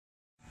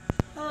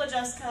Hello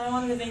Jessica, I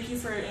wanted to thank you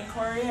for your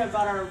inquiry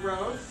about our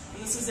Rogue.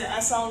 This is the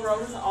SL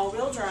Rogue with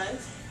all-wheel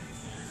drive.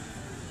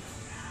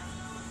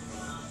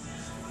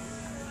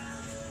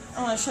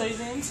 I want to show you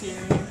the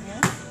interior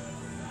here.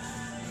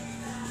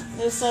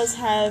 This does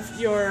have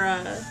your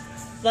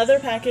leather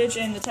package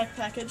and the tech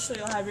package, so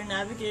you'll have your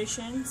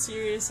navigation,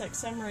 Sirius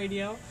XM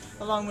radio,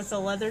 along with the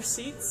leather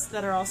seats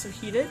that are also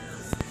heated.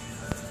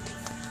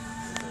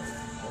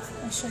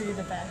 I'll show you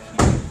the back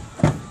here.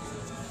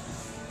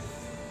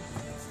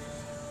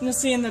 You'll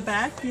see in the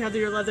back you have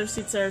your leather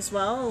seats there as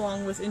well,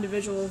 along with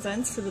individual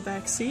vents for the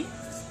back seat.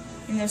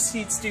 And those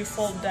seats do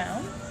fold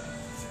down.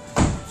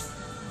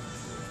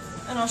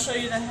 And I'll show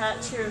you the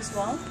hatch here as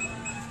well.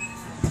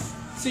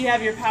 So you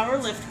have your power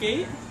lift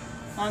gate,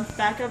 on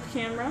backup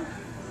camera,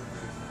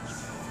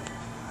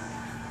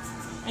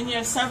 and you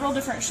have several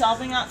different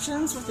shelving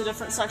options with the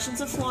different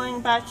sections of flooring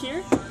back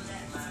here,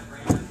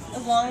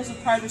 as long as a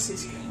privacy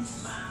screen.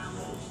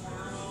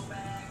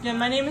 Again,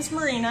 my name is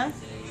Marina.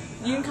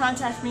 You can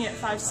contact me at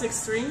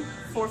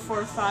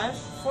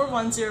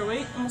 563-445-4108,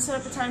 and we'll set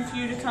up a time for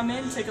you to come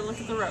in and take a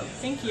look at the Rogue.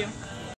 Thank you.